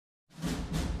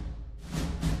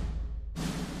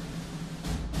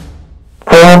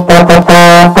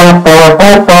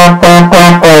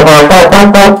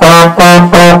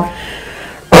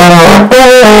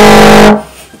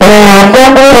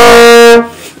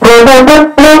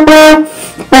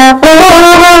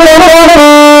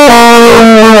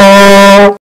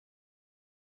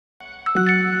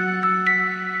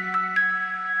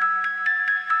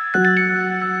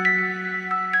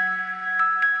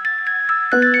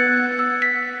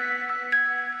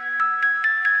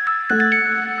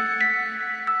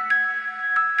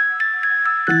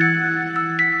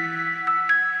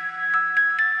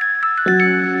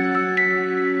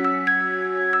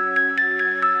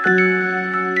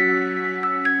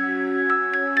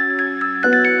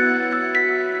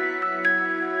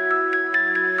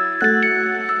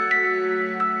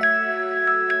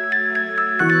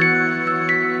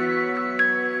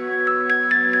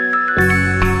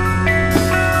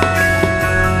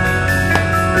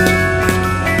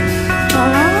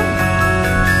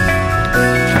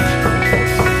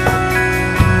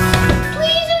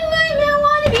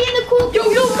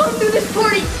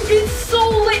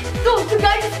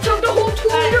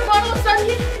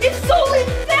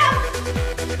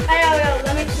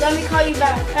Let me call you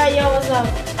back. Hey, yo, what's up?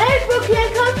 Hey, bro, can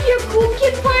I come to your cool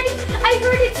kid party? I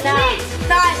heard it's lit.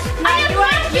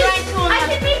 You ain't cool enough. I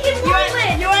can make it more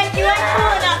lit. You ain't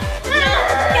cool enough.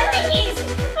 Get the easy.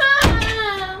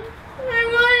 I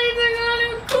wanted to go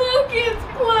to cool kids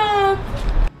club.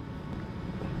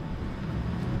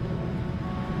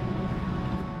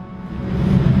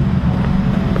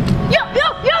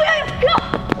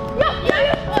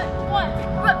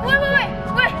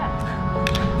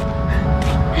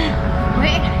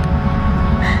 Wait.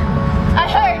 I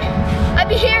heard, I've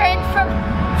been hearing from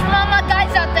all my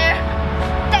guys out there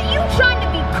that you trying to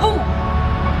be cool.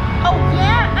 Oh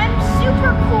yeah, I'm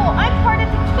super cool. I'm part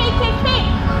of the KKK,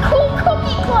 Cool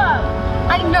Cookie Club.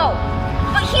 I know,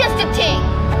 but here's the thing.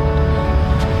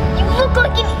 You look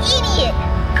like an idiot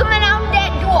coming out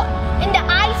that door. In the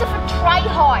eyes of a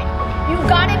tryhard, you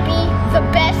gotta be the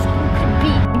best you could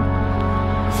be.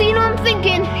 So you know what I'm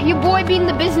thinking, your boy being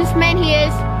the businessman he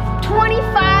is,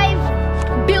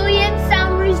 25 billion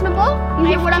sound reasonable? You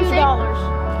hear what I'm saying?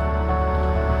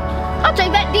 I'll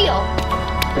take that deal.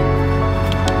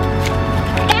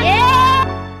 Yeah!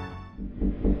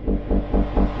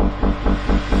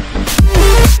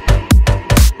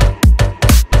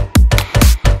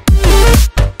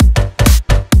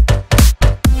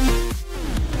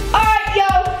 Alright, yo.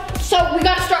 So we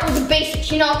gotta start with the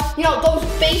basics, you know those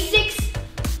basics?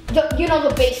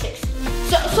 The basics.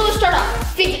 So let's start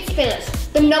off. Fidget spinners.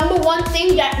 The #1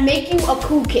 thing that make you a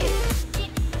cool kid.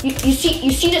 You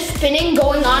see the spinning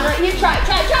going on right here? Try it.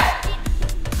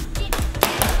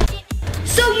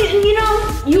 So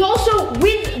you also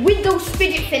with those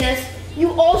fidget spinners,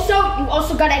 you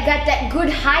also gotta get that good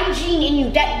hygiene in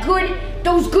you,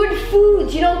 those good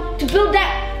foods, to build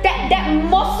that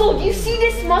muscle. Do you see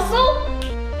this muscle?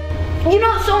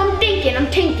 So I'm thinking,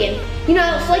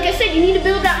 so like I said, you need to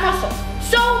build that muscle.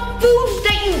 So, foods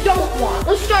that you don't want.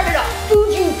 Let's start it off.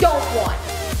 Foods you don't want.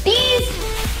 These,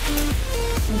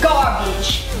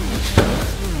 garbage.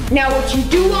 Now what you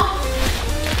do want,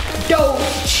 those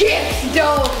chips,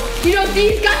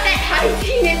 these got that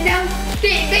hygiene in them.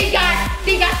 They got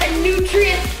the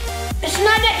nutrients. It's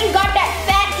not that you got that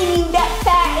fat in you, that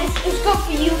fat is good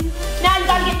for you. Now you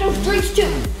gotta get those drinks too.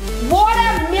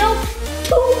 Water, milk,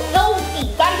 too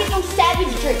healthy. Gotta get those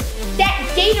Savage drinks. That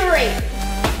Gatorade.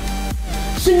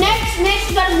 So next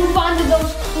you gotta move on to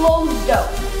those clothes though.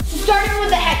 So starting with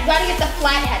the hat, you gotta get the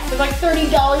flat hats. They're like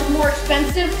 $30 more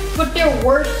expensive, but they're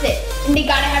worth it. And they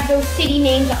gotta have those city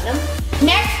names on them.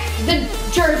 Next, the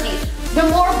jerseys. The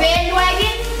more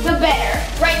bandwagon, the better.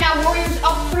 Right now, Warriors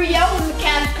up 3-0 and the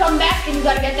Cavs come back, and you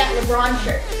gotta get that LeBron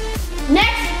shirt.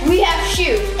 Next, we have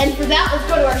shoes. And for that, let's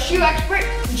go to our shoe expert,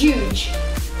 Juge.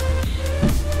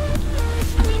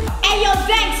 Hey yo,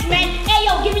 thanks man. Hey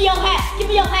yo, give me your hat.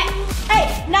 Hey,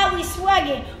 now we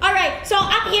swagging. Alright, so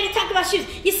I'm here to talk about shoes.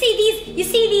 You see these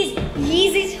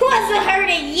Yeezys? Who hasn't heard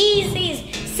of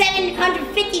Yeezys?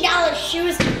 $750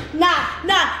 shoes? Nah.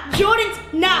 Jordans?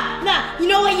 Nah. You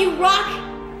know what you rock?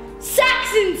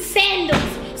 Socks and sandals.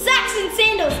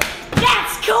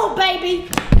 That's cool, baby.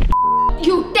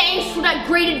 Yo, thanks for that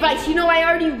great advice. I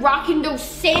already rocking those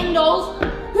sandals.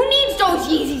 Who needs those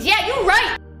Yeezys? Yeah, you're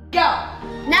right. Yo,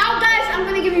 now guys, I'm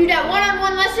gonna give you that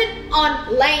one-on-one lesson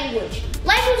on language.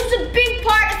 Language is a big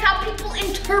part of how people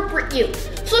interpret you.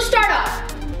 So let's start off.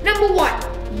 #1,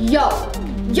 yo.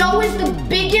 Yo is the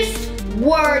biggest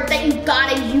word that you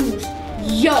gotta use.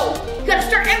 Yo. You gotta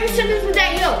start every sentence with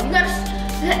that yo. You gotta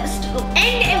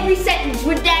end every sentence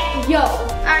with that yo.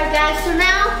 Alright guys, so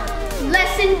now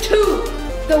lesson 2.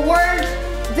 The words,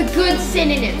 the good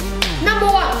synonyms. Number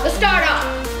 1, let's start off.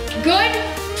 Good,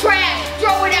 trash,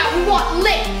 throw it out. We want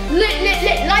lit, lit, lit,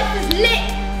 lit. Life is lit.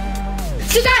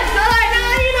 So guys,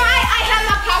 I have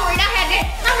my Powerade. I had that.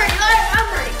 I'm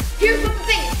ready. Here's what the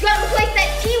thing is. You gotta replace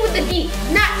that T with a D.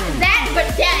 Not that,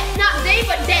 but that. Not they,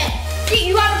 but that. See,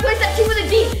 you gotta replace that T with a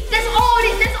D. That's all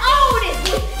it is. That's all it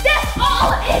is. That's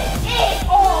all it is.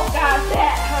 Oh, God,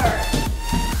 that hurt.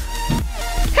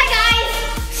 Hi, guys.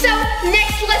 So,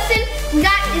 next lesson we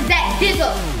got is that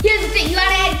dizzle. Here's the thing. You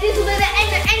gotta add dizzle to the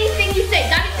end of anything you say.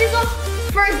 Got it, dizzle?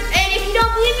 First, and if you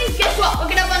don't believe me, guess what?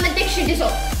 Look it up on the dictionary,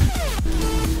 dizzle.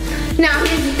 Now,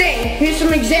 here's the thing. Here's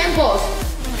some examples.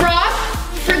 Frost,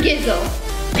 forgizzle.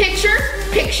 Picture,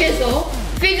 pick shizzle.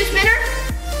 Fidget spinner,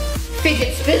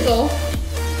 fidget spizzle.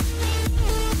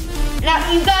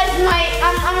 Now, you guys might,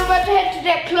 I'm about to head to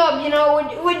that club,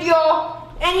 with y'all.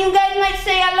 And you guys might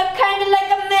say I look kind of like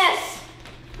a mess.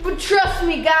 But trust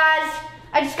me, guys.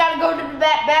 I just gotta go to the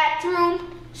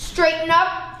bathroom, straighten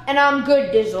up, and I'm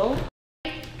good, dizzle.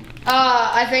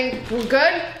 I think we're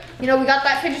good. We got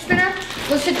that fidget spinner.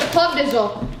 Let's hit the club,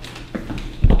 dizzle.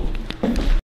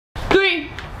 3,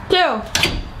 2,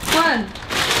 1.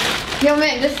 Yo,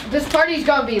 man, this party's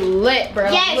gonna be lit, bro.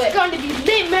 Yeah, it's gonna be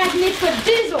lit, magnet for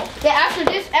dizzle. Yeah, after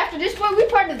this one, we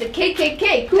part of the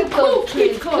KKK, the Cool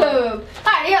Kids Club.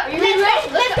 Alright, yo, you ready?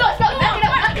 Let's go. Knock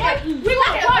it up. We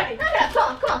want to party.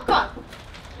 Come on.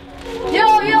 Yo,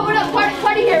 what up?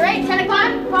 Party here, right? 10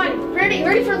 o'clock? Party.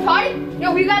 Ready for the party?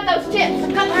 Yo, we got those tips.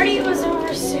 The party was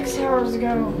over 6 hours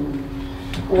ago.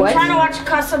 What? I'm trying to watch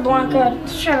Casablanca.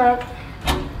 Shut up.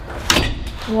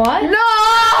 What?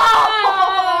 No!